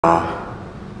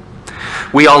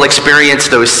We all experience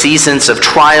those seasons of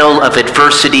trial, of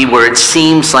adversity, where it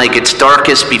seems like it's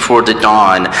darkest before the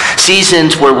dawn.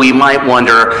 Seasons where we might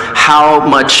wonder, how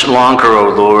much longer, O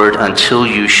Lord, until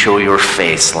you show your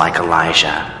face like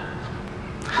Elijah?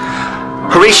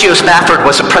 Horatio Spafford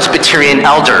was a Presbyterian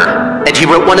elder, and he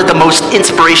wrote one of the most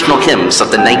inspirational hymns of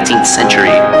the 19th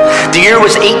century. The year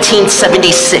was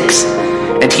 1876,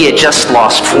 and he had just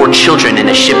lost 4 children in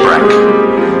a shipwreck.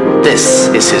 This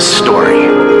is his story.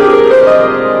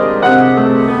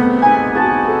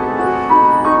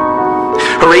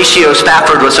 Horatio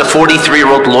Spafford was a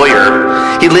 43-year-old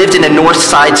lawyer. He lived in a north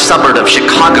side suburb of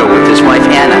Chicago with his wife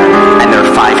Anna and their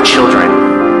 5 children.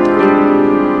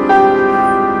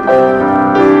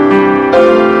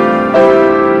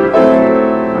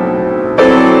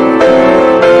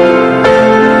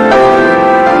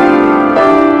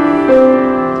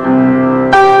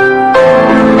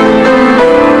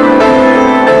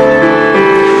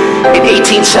 In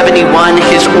 1871,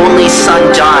 his only son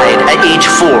died at age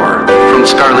 4 from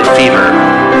scarlet fever.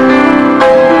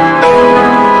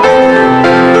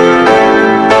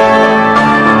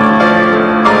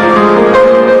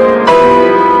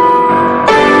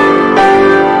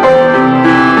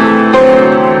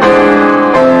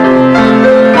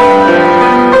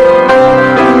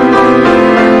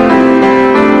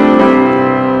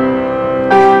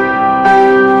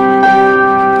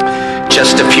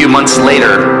 Just a few months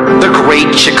later, the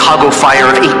Great Chicago Fire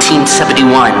of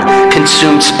 1871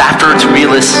 consumed Spafford's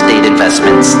real estate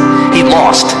investments. He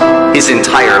lost his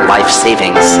entire life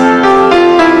savings.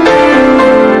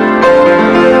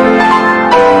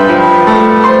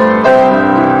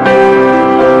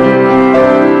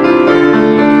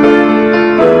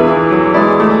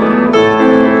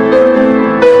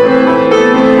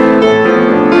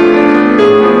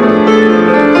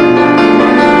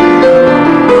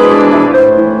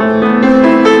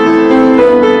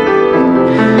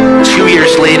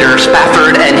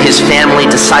 Spafford and his family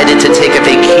decided to take a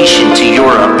vacation to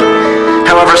Europe.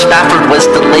 However, Spafford was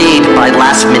delayed by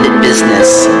last-minute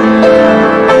business.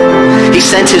 He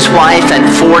sent his wife and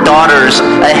 4 daughters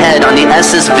ahead on the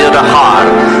SS Wilde Haar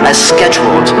as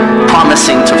scheduled,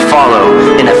 promising to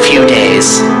follow in a few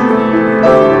days.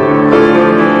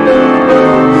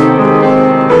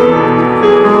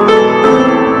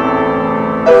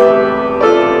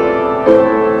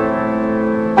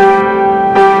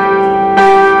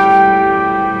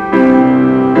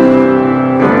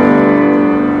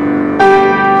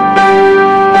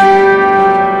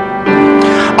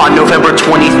 November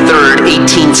 23rd,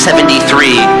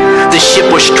 1873, the ship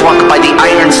was struck by the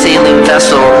iron sailing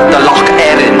vessel, the Loch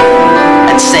Erin,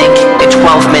 and sank in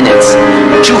 12 minutes.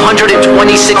 226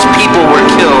 people were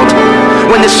killed.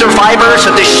 When the survivors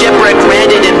of the shipwreck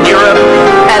landed in Europe,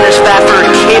 Anna Spafford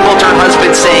cabled her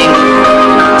husband saying,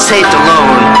 "Saved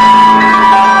alone,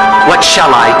 what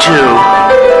shall I do?"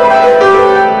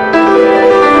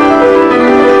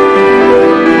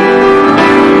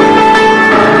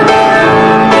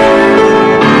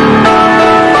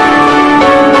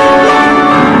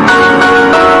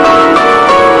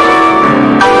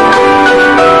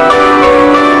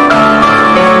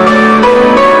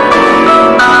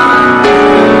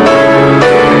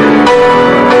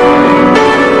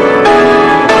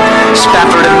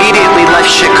 Spafford immediately left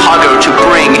Chicago to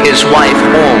bring his wife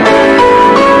home.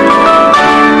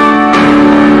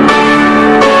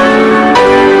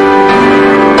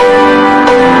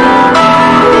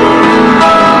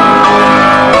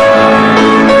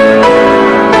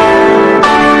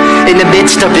 In the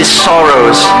midst of his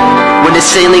sorrows, when the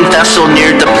sailing vessel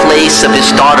neared the place of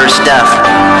his daughter's death,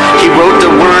 he wrote the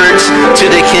words to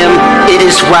the hymn, "It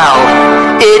is well,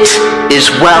 it is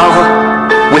well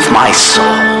with my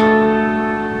soul."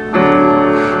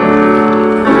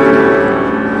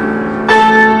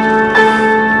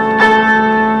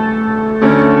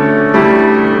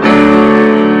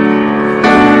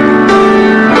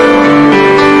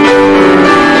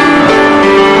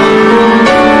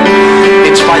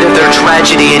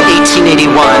 Tragedy in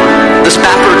 1881, the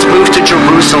Spaffords moved to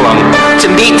Jerusalem to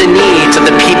meet the needs of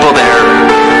the people there.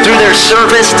 Through their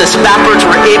service, the Spaffords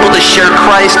were able to share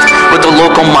Christ with the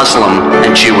local Muslim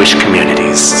and Jewish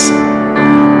communities.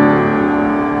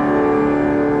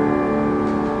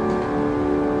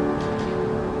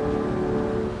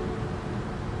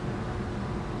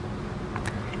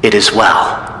 It is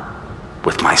well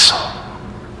with my soul.